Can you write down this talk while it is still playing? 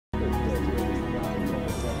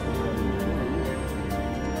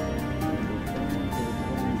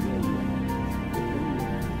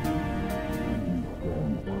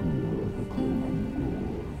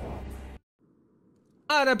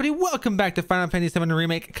Alright everybody, welcome back to Final Fantasy VII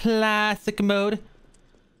Remake Classic Mode.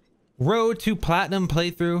 Road to Platinum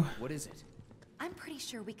playthrough. What is it? I'm pretty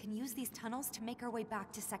sure we can use these tunnels to make our way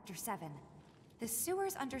back to Sector 7. The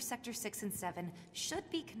sewers under Sector 6 and 7 should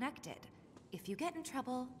be connected. If you get in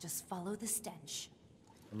trouble, just follow the stench.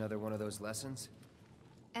 Another one of those lessons?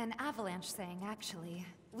 An avalanche thing, actually.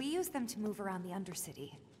 We use them to move around the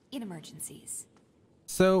Undercity in emergencies.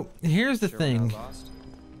 So, here's the thing.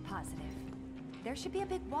 Positive. There should be a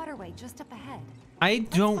big waterway just up ahead. I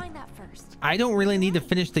don't really need to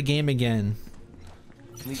finish the game again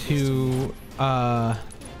to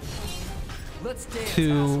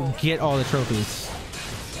get all the trophies.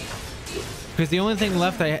 Because the only things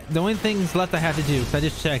left I have to do, because I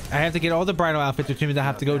just checked, I have to get all the bridal outfits, which means I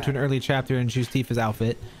have to go to an early chapter and choose Tifa's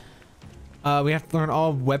outfit. We have to learn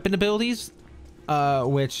all weapon abilities,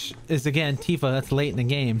 which is again Tifa. That's late in the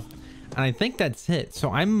game, and I think that's it.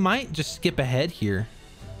 So I might just skip ahead here.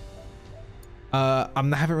 I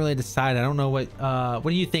haven't really decided. I don't know what do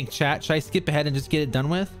you think, chat? Should I skip ahead and just get it done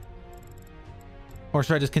with, or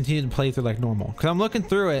should I just continue to play through like normal? Because I'm looking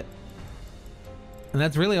through it, and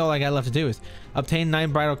that's really all I got left to do is obtain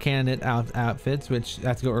 9 bridal candidate outfits, which I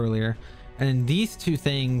have to go earlier, and then these 2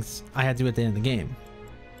 things I had to do at the end of the game.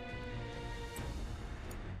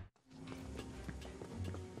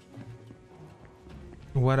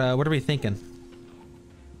 What are we thinking?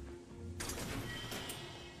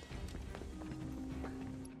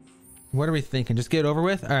 What are we thinking? Just get it over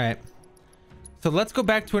with? All right. So let's go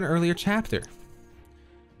back to an earlier chapter.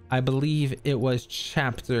 I believe it was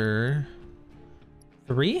chapter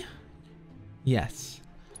 3. Yes.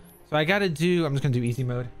 So I gotta do, I'm just gonna do easy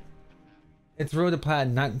mode. It's Road to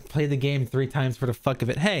Platinum, not play the game 3 times for the fuck of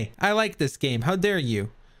it. Hey, I like this game. How dare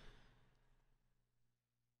you?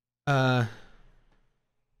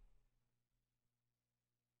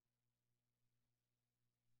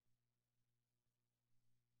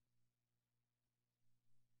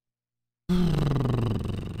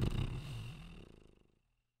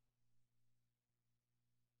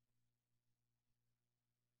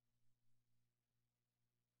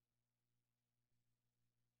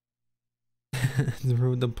 The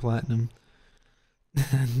Road to Platinum.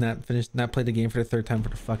 Not play the game for the 3rd time for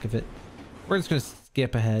the fuck of it. We're just gonna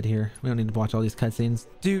skip ahead here. We don't need to watch all these cutscenes.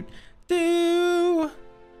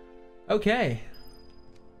 Okay.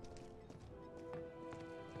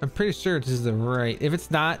 I'm pretty sure this is the right. If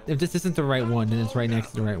this isn't the right one, then it's right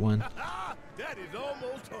next to the right one. That is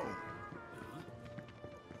almost home.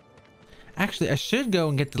 Actually, I should go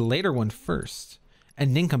and get the later one first,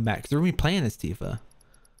 and then come back. Because we're gonna be playing as Tifa,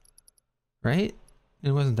 right?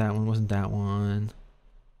 It wasn't that one. Wasn't that one?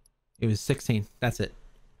 It was 16. That's it.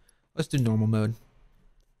 Let's do normal mode.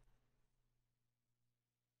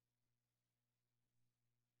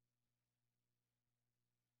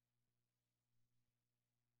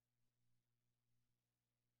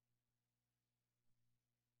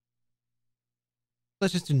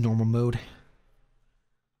 Let's just do normal mode.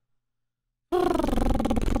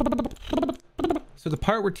 So the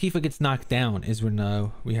part where Tifa gets knocked down is when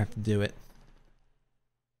we have to do it.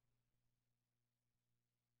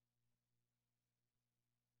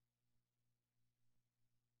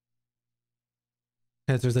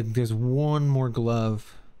 Because there's one more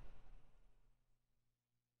glove.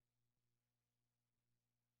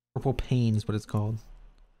 Purple Pain is what it's called.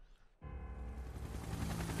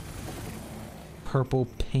 Purple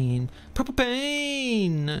Pain. Purple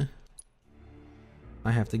Pain!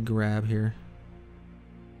 I have to grab here.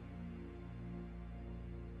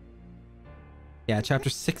 Yeah, chapter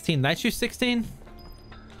 16. Did I choose 16?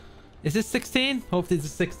 Is this 16? Hopefully this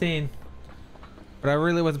is 16. But I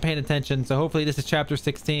really wasn't paying attention, so hopefully this is chapter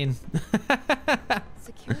 16.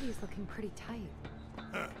 Security's looking pretty tight.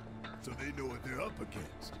 Huh. So they know what they're up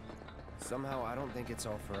against. Somehow I don't think it's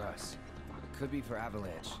all for us. It could be for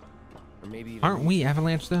Avalanche. Or maybe even Aren't we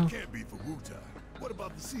Avalanche though? Can't be for Wu-Tai. What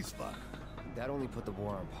about the ceasefire? that only put the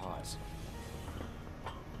war on pause.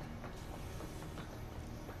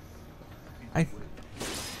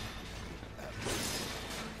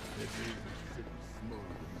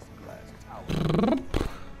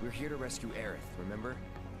 We're here to rescue Aerith, remember?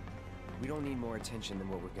 We don't need more attention than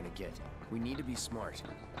what we're gonna get. We need to be smart.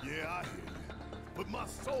 Yeah, I hear you. But my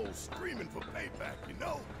soul's screaming for payback, you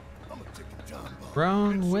know? I'm a ticking time bomb.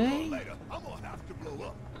 Wrong And sooner or way. later, I'm gonna have to blow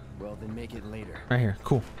up. Well, then make it later. Right here.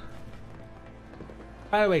 Cool.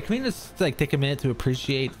 By the way, can we just like take a minute to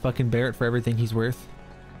appreciate fucking Barret for everything he's worth?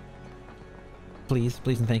 Please,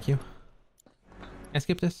 please, and thank you. Can I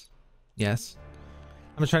skip this? Yes.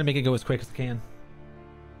 I'm gonna try to make it go as quick as I can.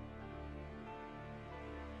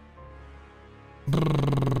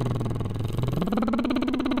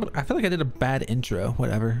 I feel like I did a bad intro.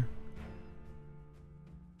 Whatever.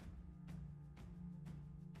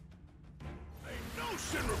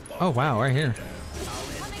 Oh wow, right here.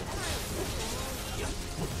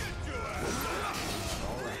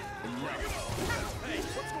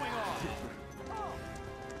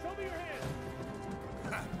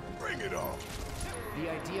 Bring it on.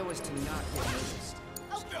 The idea was to not get noticed.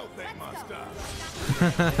 Stealth ain't my style.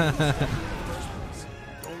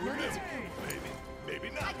 Don't remember, maybe.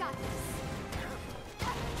 Maybe not.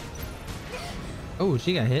 Oh,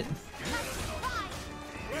 she got hit.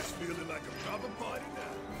 It's feeling like a proper party now.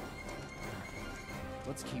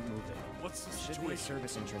 Let's keep moving. What's the Should be a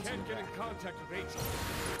service entrance in Can't the get in back. contact with agent.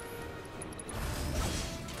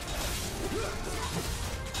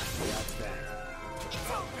 That's that.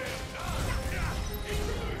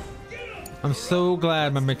 I'm so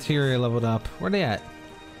glad my materia leveled up. Where they at?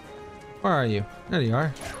 Where are you? There you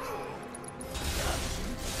are.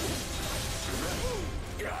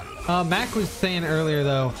 Mac was saying earlier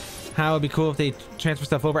though how it'd be cool if they transfer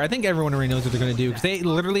stuff over. I think everyone already knows what they're gonna do because they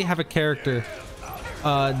literally have a character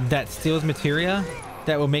that steals materia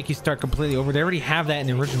that will make you start completely over. They already have that in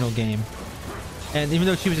the original game, and even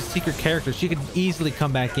though she was a secret character, she could easily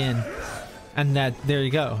come back in, and that there you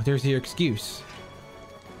go. There's your excuse.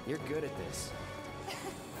 You're good at this.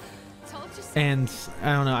 Told you so. And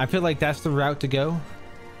I don't know. I feel like that's the route to go.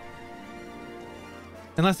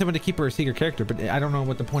 Unless they want to keep her a secret character, but I don't know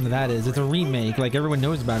what the point of that is. It's a remake. Like everyone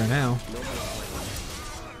knows about her now.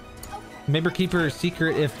 Maybe keep her a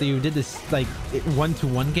secret if you did this like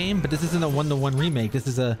one-to-one game, but this isn't a one-to-one remake. This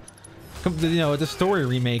is a, you know, it's a story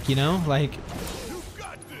remake. You know, like.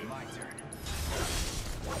 My turn.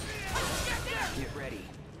 Get ready.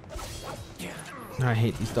 I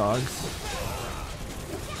hate these dogs.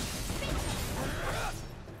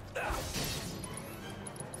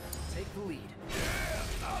 Take the lead.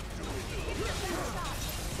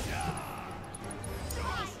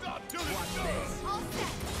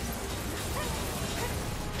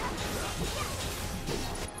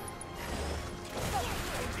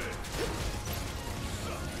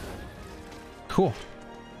 Cool.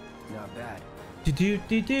 Not bad. Why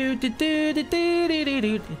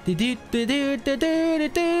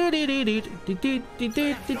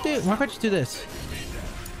can't you do this?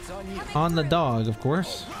 It's on you. On the dog, of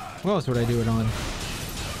course. What else would I do it on?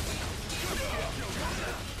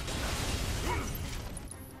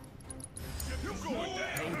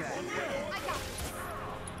 Hang back.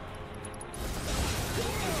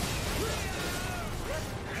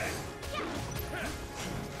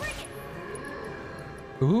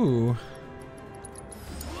 Ooh.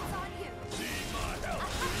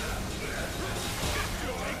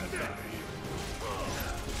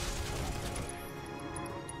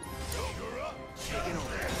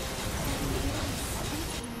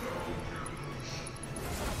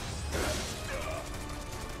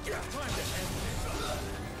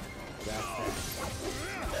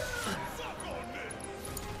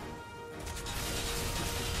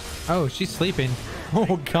 Oh, she's sleeping.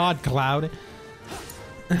 Oh God, Cloud.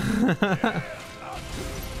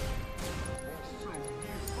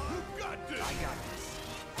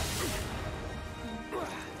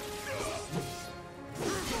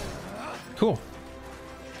 Cool.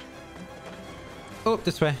 Oh,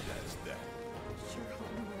 this way. Sure hope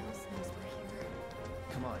no one else knows we're here.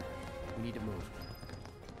 Come on. We need to move.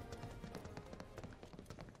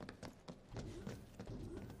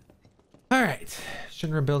 All right.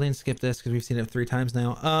 Shinra building. Skip this because we've seen it 3 times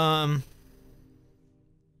now.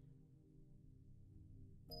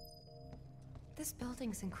 This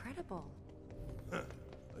building's incredible. A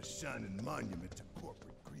shining monument to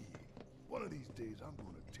corporate greed. One of these days, I'm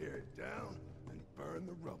gonna tear it down and burn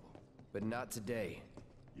the rubble. But not today.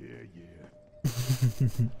 Yeah,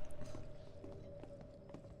 yeah.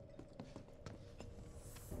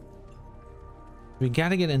 We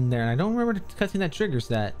gotta get in there. I don't remember the cutscene that triggers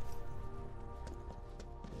that.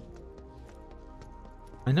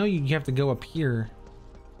 I know you have to go up here.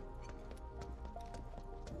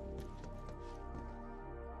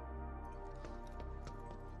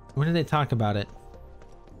 When did they talk about it?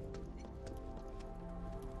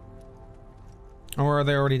 Or are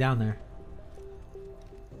they already down there?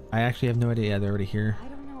 I actually have no idea. Yeah, they're already here. I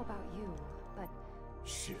don't know about you, but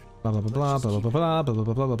Shit. Blah blah blah blah blah blah blah blah blah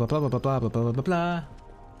blah blah blah blah blah blah blah blah blah.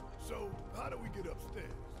 So, how do we get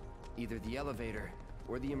upstairs? Either the elevator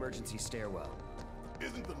or the emergency stairwell.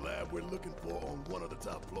 Isn't the lab we're looking for on one of the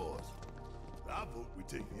top floors? I vote we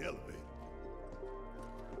take the elevator.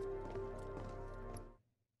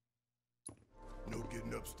 No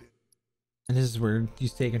getting upstairs. And this is where you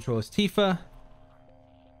stay control as Tifa.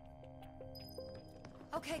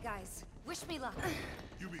 Okay, guys. Wish me luck.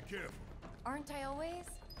 You be careful. Aren't I always?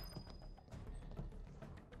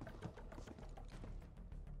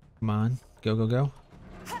 Come on. Go, go, go.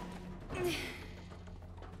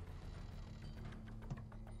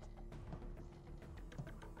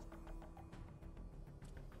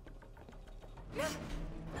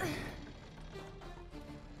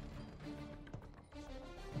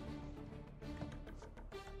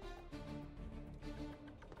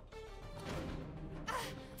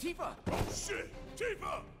 Tifa! Oh shit!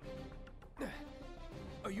 Tifa!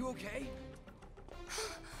 Are you okay?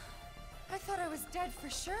 I thought I was dead for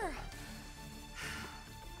sure.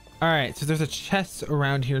 All right, so there's a chest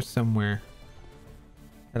around here somewhere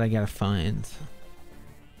that I gotta find.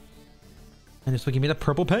 And this will give me the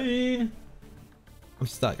purple pain. I'm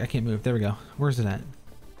stuck. I can't move. There we go. Where's it at?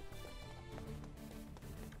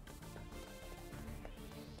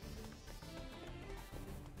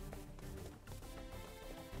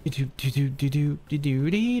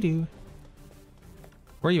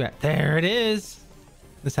 Where are you at? There it is.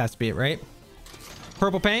 This has to be it, right?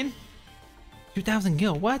 Purple pain. 2,000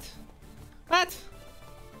 gil. What? What?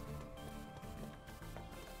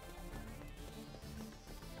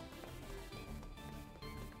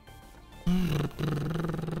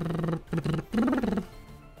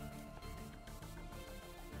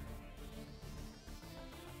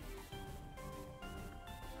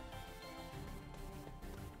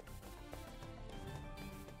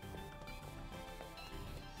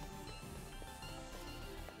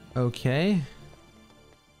 Okay.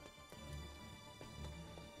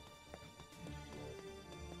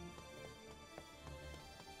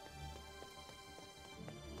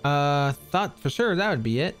 Thought for sure that would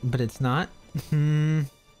be it, but it's not. I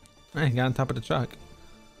got on top of the truck.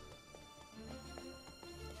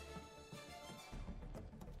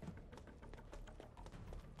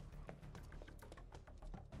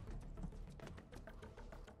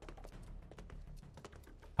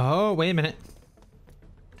 Oh, wait a minute.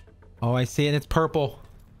 Oh, I see it. It's purple.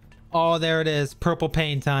 Oh, there it is. Purple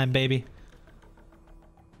pain time, baby.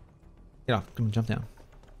 Get off. Come on, jump down.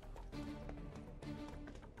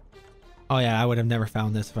 Oh yeah, I would have never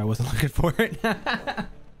found this if I wasn't looking for it. Come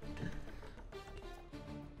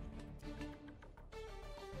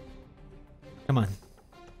on.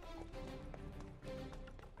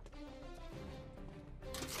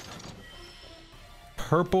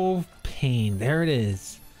 Purple pain. There it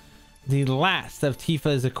is. The last of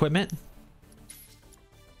Tifa's equipment.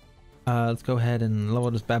 Let's go ahead and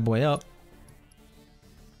level this bad boy up.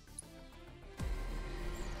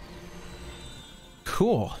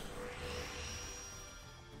 Cool.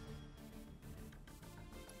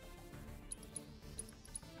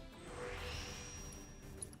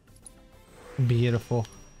 Beautiful.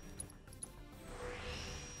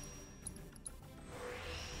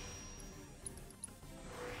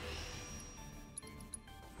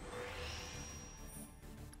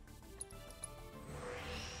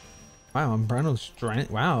 Wow, Umbrello's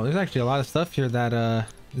strength. Wow, there's actually a lot of stuff here that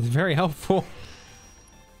is very helpful.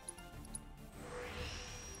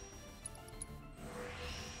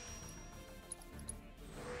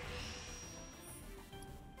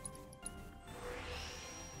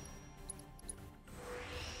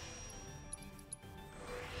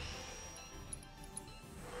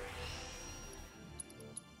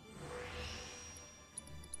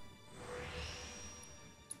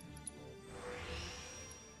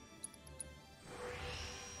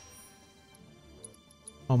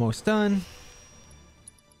 Almost done.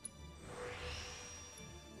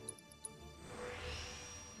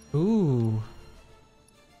 Ooh.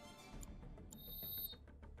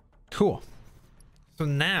 Cool. So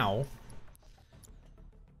now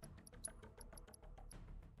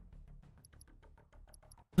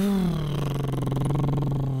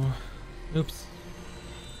oops.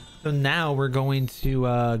 So now we're going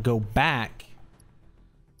to go back.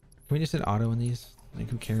 Can we just hit auto on these? Like,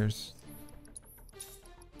 who cares?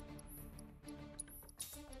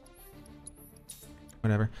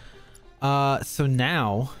 Whatever. So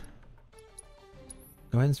now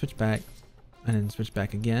go ahead and switch back and then switch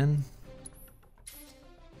back again.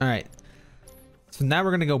 All right. So now we're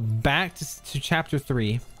going to go back to chapter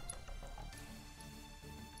 3.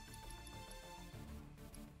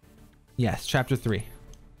 Yes, chapter 3.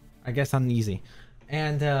 I guess on easy.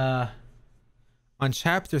 And on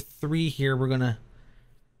chapter 3 here, we're going to,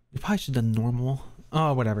 we probably should have done normal.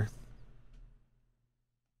 Oh, whatever.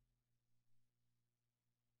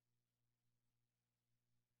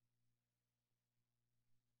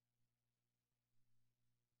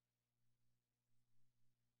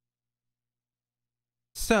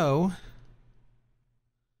 So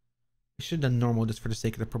We should have done normal just for the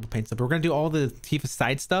sake of the purple paint stuff. But we're gonna do all the Tifa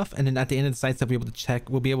side stuff, and then at the end of the side stuff,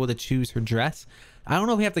 we'll be able to choose her dress. I don't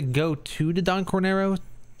know if we have to go to the Don Cornero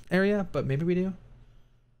area, but maybe we do.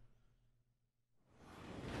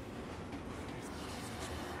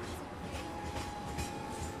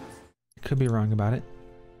 Could be wrong about it.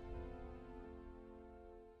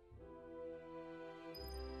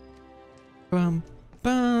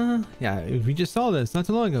 Yeah, we just saw this not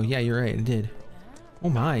too long ago. Yeah, you're right. It did. Oh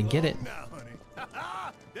my, get it. Now, honey.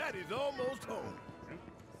 That is almost home.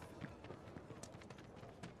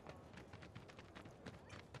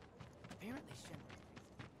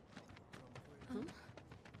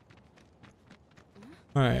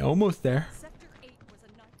 All right, almost there.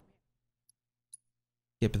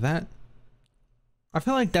 Skip that. I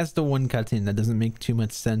feel like that's the one cutscene that doesn't make too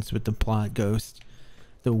much sense with the plot ghost.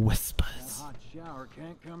 The whispers. That hot shower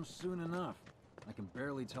can't come soon enough. I can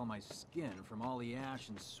barely tell my skin from all the ash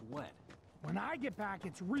and sweat. When I get back,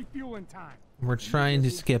 it's refueling time. We're trying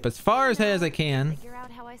to skip as far ahead as I can. Figure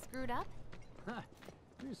out how I screwed up?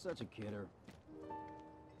 You're such a kidder.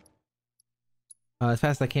 As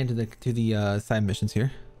fast as I can to the side missions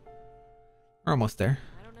here. We're almost there.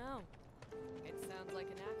 I don't know. It sounds like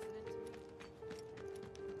an accident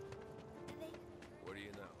to me. What do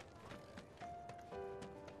you know?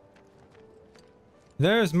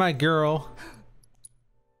 There's my girl.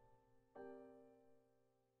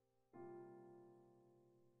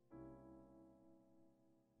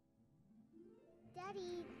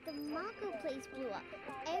 Daddy, the Mako place blew up.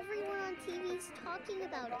 Everyone on TV's talking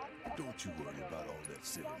about it. Don't you worry about all that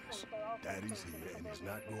silliness. Daddy's here and he's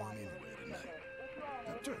not going anywhere tonight.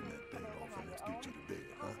 Now turn that thing off and let's get you to bed,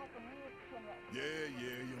 huh? Yeah,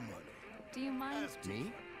 your money. Do you mind?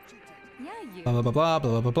 Me? Yeah, you. Blah blah blah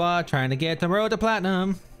blah blah blah blah. Trying to get the road to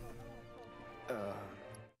platinum.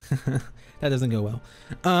 That doesn't go well.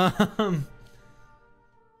 Daddy,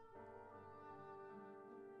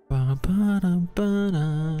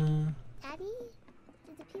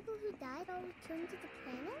 did the people who died all return to the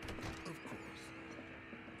planet? Of course.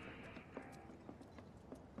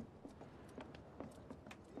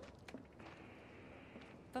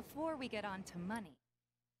 Before we get on to money,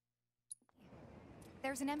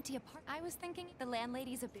 there's an empty apartment. I was thinking the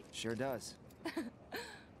landlady's a big. Sure does.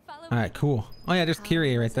 Follow All right, cool. Oh yeah, there's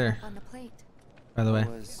Kyrie right there. on the plate. By the way, It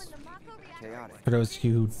was chaotic. for those of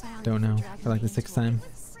you who don't know, for like the 6th time.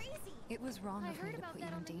 It was wrong of me to put you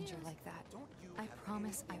in danger like that. I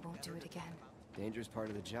promise I won't do it again. Danger's part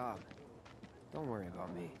of the job. Don't worry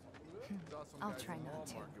about me. I'll try not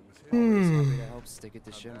to. Always happy to help stick it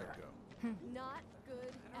to Shinra. Not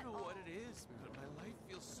good at all.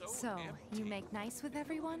 So, you make nice with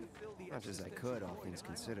everyone? Much as I could, all things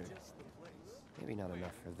considered. Maybe not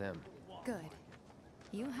enough for them. Good.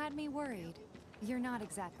 You had me worried. You're not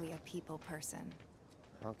exactly a people person.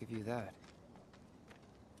 I'll give you that.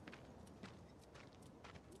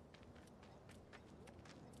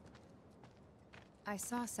 I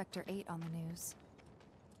saw Sector 8 on the news.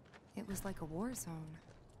 It was like a war zone.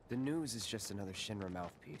 The news is just another Shinra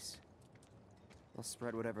mouthpiece. They'll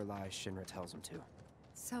spread whatever lies Shinra tells them to.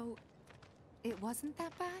 So, it wasn't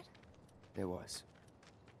that bad? It was.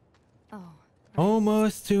 Oh.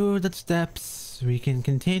 Almost to the steps. We can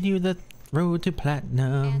continue the road to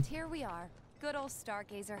platinum. And here we are. Good old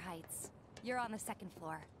Stargazer Heights. You're on the 2nd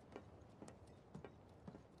floor.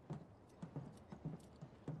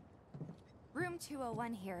 Room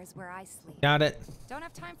 201 here is where I sleep. Got it. Don't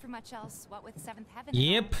have time for much else, what with 7th Heaven.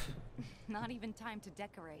 Yep. Not even time to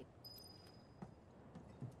decorate.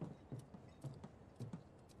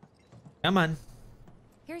 Come on.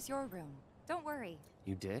 Here's your room. Don't worry.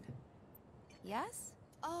 You did? Yes?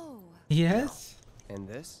 Oh, Yes. And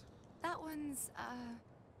this? that one's,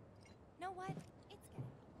 know what?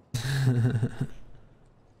 It's good.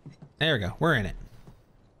 There we go. We're in it.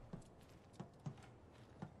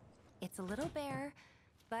 It's a little bare,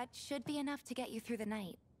 but should be enough to get you through the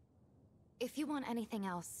night. If you want anything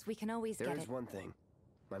else, we can always There get is it. one thing.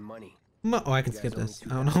 My money. Oh, I can You skip guys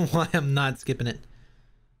this. I owe don't me know why I'm not skipping it.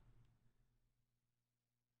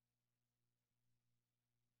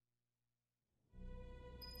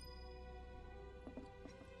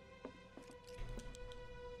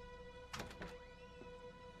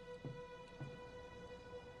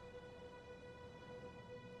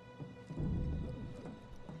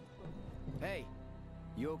 Hey,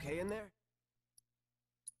 you okay in there?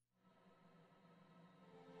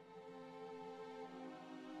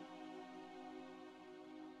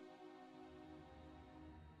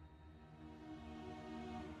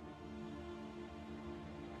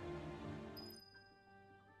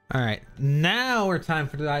 All right, now we're time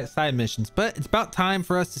for the side missions, but it's about time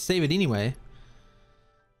for us to save it anyway.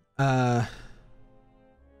 Oh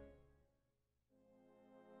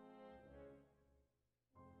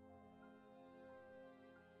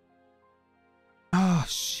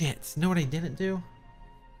shit! You know what I didn't do?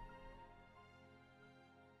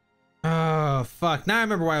 Oh fuck! Now I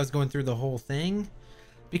remember why I was going through the whole thing,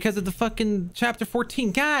 because of the fucking chapter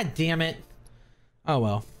 14. God damn it! Oh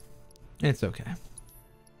well, it's okay.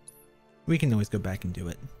 We can always go back and do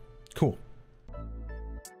it. Cool.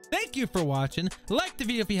 Thank you for watching. Like the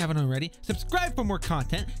video if you haven't already. Subscribe for more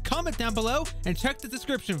content. Comment down below and check the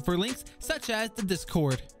description for links such as the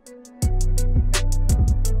Discord.